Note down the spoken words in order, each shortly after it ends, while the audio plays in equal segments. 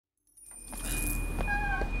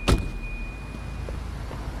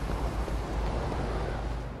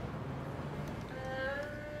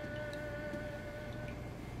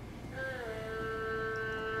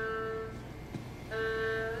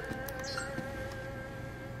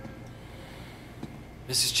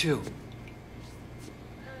Mrs. Chu.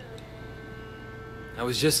 I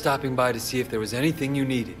was just stopping by to see if there was anything you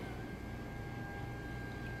needed.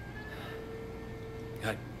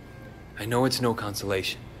 I know it's no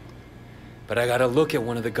consolation, but I gotta look at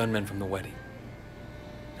one of the gunmen from the wedding.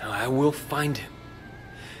 Now, I will find him,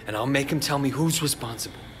 and I'll make him tell me who's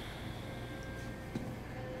responsible.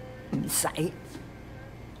 唔使，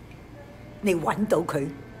你揾到佢，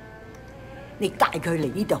你帶佢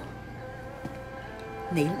嚟呢度，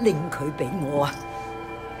你拎佢俾我啊！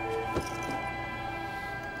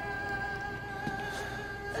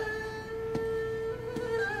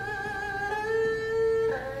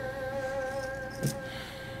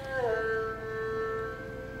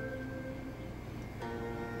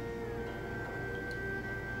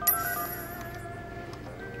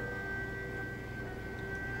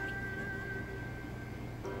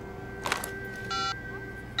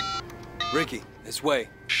 Ricky, this way.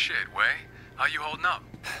 Shit, Way. How you holding up?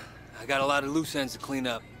 I got a lot of loose ends to clean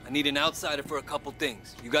up. I need an outsider for a couple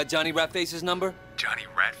things. You got Johnny Ratface's number? Johnny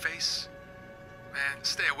Ratface? Man,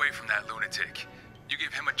 stay away from that lunatic. You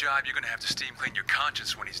give him a job, you're gonna have to steam clean your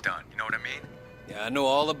conscience when he's done. You know what I mean? Yeah, I know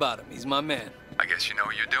all about him. He's my man. I guess you know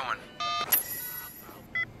what you're doing.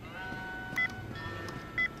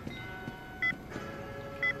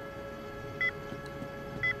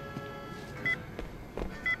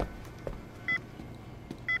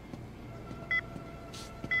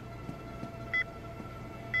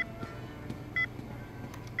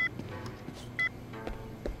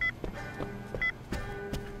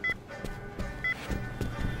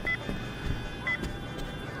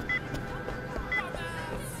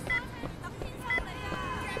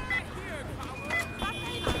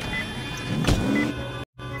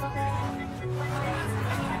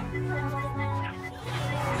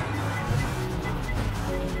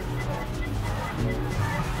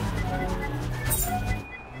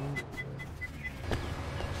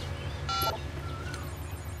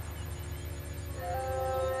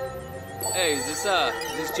 Hey, is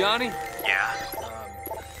this Johnny? Yeah?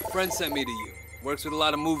 Friend sent me to you. Works with a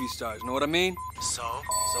lot of movie stars, know what I mean? So?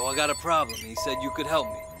 So I got a problem. He said you could help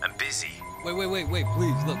me. I'm busy. Wait,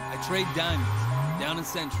 please. Look, I trade diamonds down in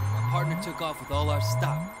Central. My partner took off with all our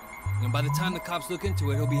stock. And by the time the cops look into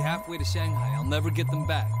it, he'll be halfway to Shanghai. I'll never get them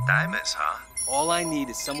back. Diamonds, huh? All I need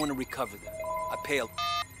is someone to recover them. I pay a...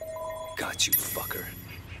 Got you, fucker.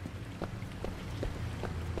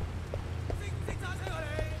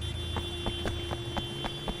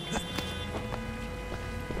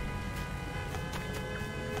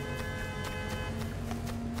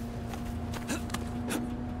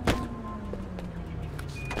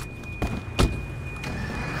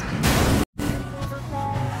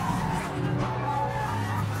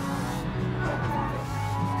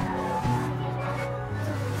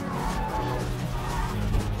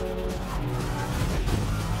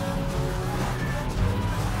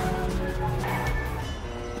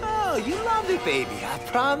 You love it, baby, I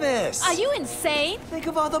promise. Are you insane? Think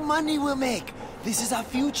of all the money we'll make. This is our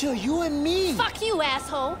future, you and me. Fuck you,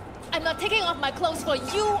 asshole. I'm not taking off my clothes for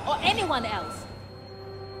you or anyone else.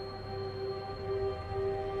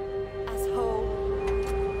 Asshole.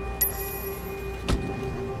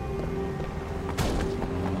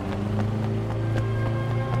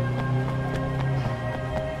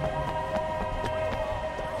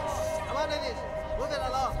 Come on, ladies. Move it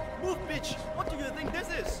along. Move, bitch. What do you think this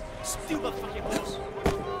is? Stupid fucking horse.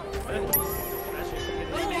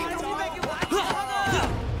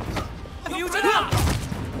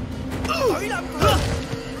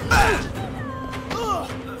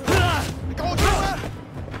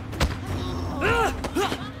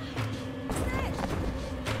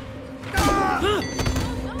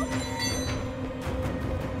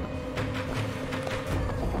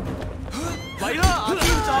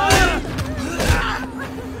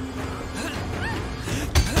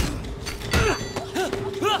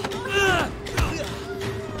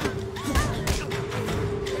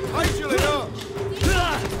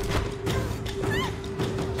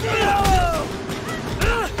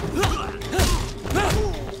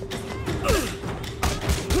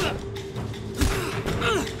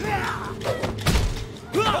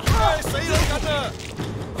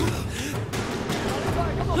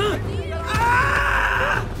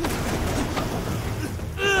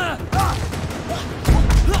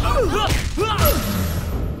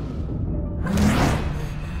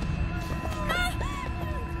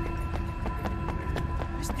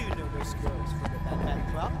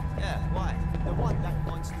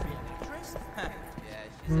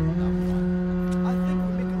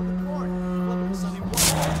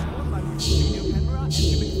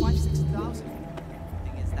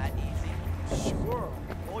 Think it's that easy? Sure.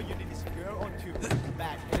 All you need is a girl or two.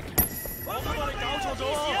 Bad energy. 我哋搞錯咗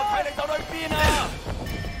啊！我睇你走到去邊啊！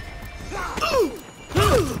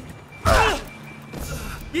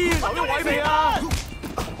醫院留啲位未啊？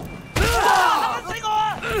死我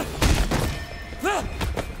啊！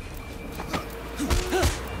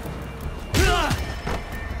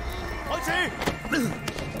開始，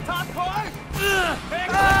拆佢！劈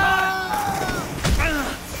佢！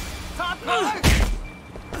拆佢！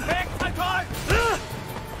劈拆佢！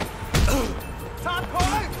拆佢！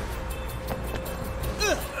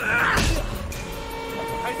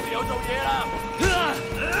係時候做嘢啦！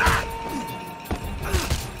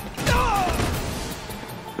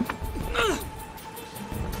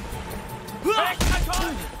劈拆佢！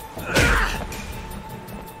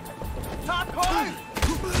拆佢！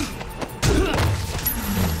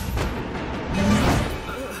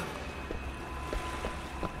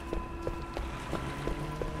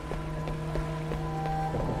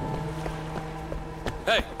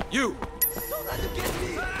 Hey, you! Don't let him get me!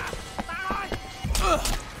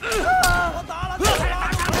 我打啦！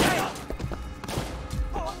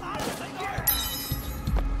我打啦！死佢！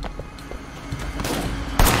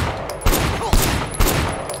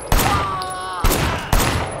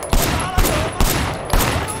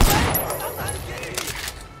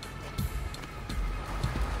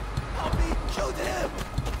後面 shoot him！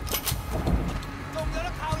 仲有得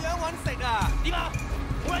靠樣揾食啊？點啊？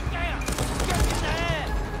好撚驚啊！驚點啫？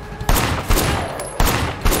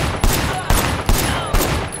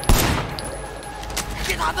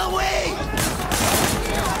 Get out of the way!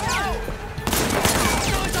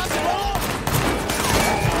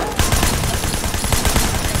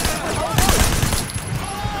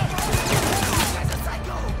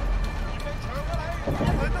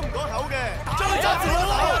 佢都唔講口嘅，將佢揸住我！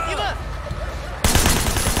點啊？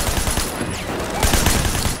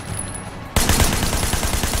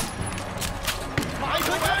買佢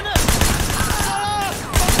槍啊！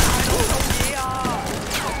大佬做嘢啊！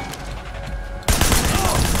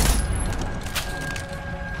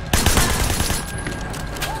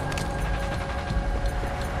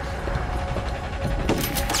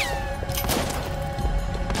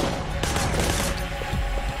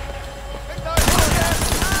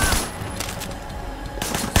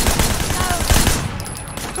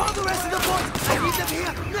 Call the rest of the boys! I need them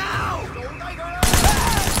here now! 做低佢啦！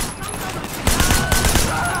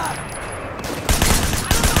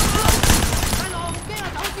細路唔驚啊，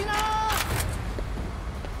走先啦！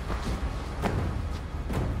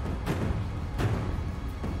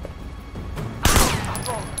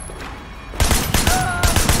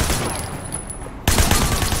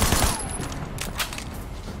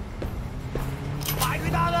快佢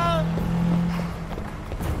打啦！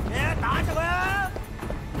你打住佢啊！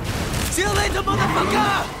 See you later,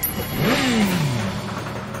 motherfucker!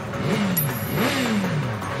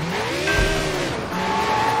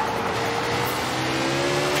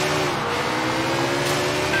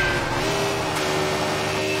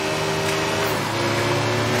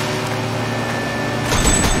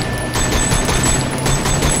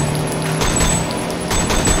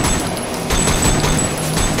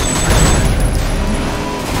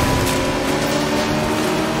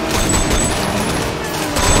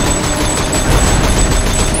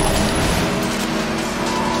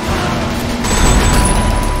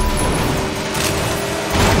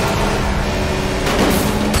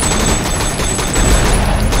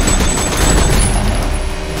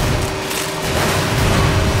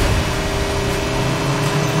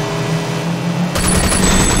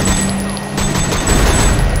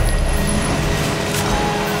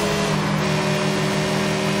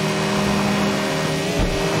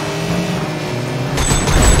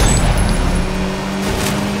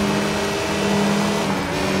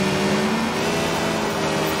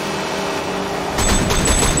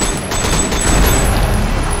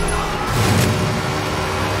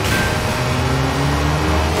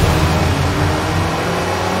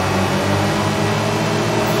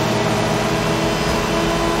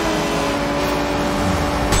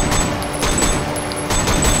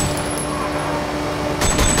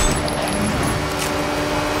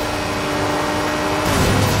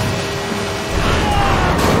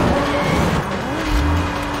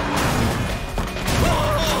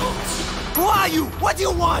 What do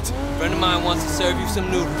you want? A friend of mine wants to serve you some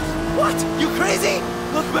noodles. What? You crazy?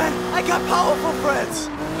 Look, man, I got powerful friends.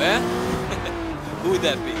 Yeah? Who would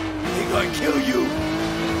that be? They're gonna kill you.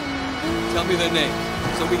 Tell me their names,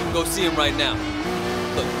 so we can go see them right now.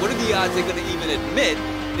 Look, what are the odds they're gonna even admit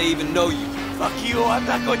they even know you? Fuck you, I'm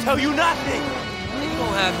not gonna tell you nothing. You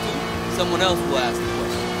don't have to. Someone else will ask the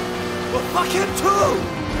question. Well, fuck him too!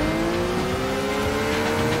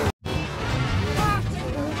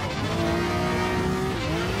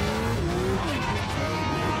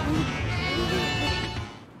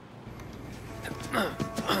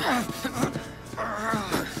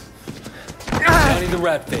 the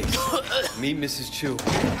rat face. Meet Mrs. Chu.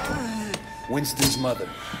 Winston's mother.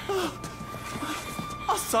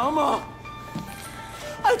 Osama!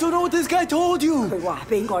 I don't know what this guy told you! 佢話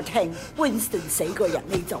俾我聽 ，Winston 死嗰日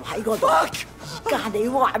你就喺嗰度。 Fuck! 家你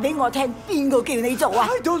話俾我聽，邊個叫你做啊？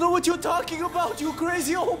 I don't know what you're talking about, you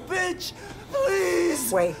crazy old bitch!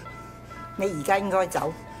 Please! 喂，你而家應該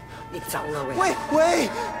走，你走啦喂。 Wait!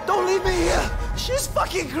 Don't leave me here! She's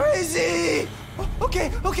fucking crazy!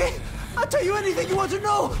 Okay, I'll tell you anything you want to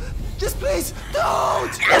know! Just please,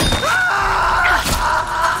 don't!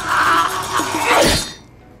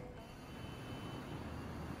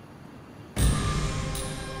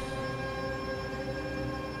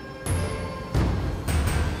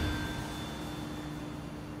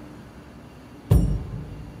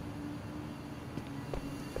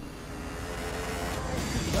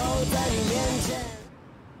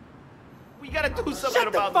 We gotta do something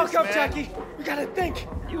Shut the about fuck this, up, man. Jackie! We gotta think!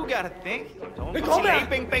 You gotta think. 你講咩？你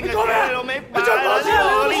冰冰嘅你講咩？嘢都未擺你再講先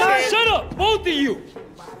啊你老細 Shut up, both of you!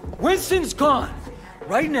 Winston's gone.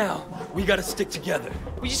 Right now, we gotta stick together.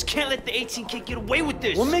 We just can't let the 18K get away with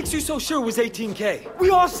this. What makes you so sure it was 18K? We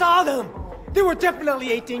all saw them! They were definitely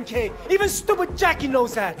 18K! Even stupid Jackie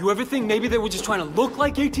knows that! You ever think maybe they were just trying to look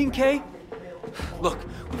like 18K? Look,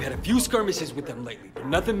 we've had a few skirmishes with them lately, but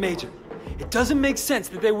nothing major. It doesn't make sense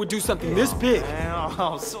that they would do something this big.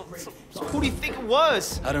 Oh, so who do you think it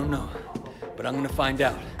was? I don't know, but I'm gonna find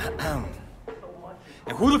out.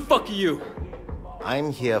 And who the fuck are you?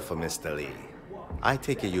 I'm here for Mr. Lee. I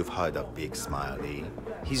take it you've heard of Big Smile Lee.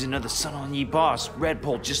 He's another Sun On Yee boss, Red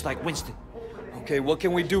Bull, just like Winston. Okay, what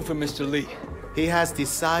can we do for Mr. Lee? He has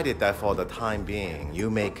decided that for the time being, you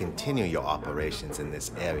may continue your operations in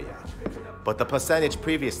this area. But the percentage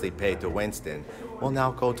previously paid to Winston will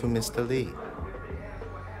now go to Mr. Lee.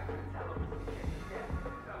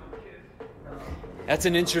 That's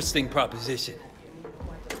an interesting proposition.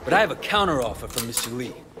 But I have a counteroffer from Mr.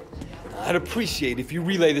 Lee. I'd appreciate if you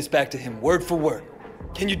relay this back to him word for word.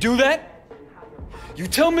 Can you do that? You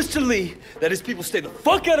tell Mr. Lee that his people stay the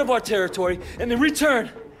fuck out of our territory, and in return,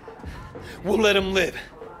 we'll let him live.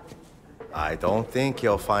 I don't think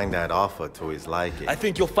you'll find that offer to his liking. I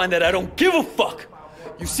think you'll find that I don't give a fuck.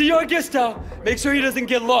 You see our guest out, make sure he doesn't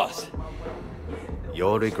get lost.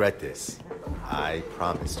 You'll regret this. I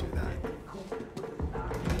promise you that.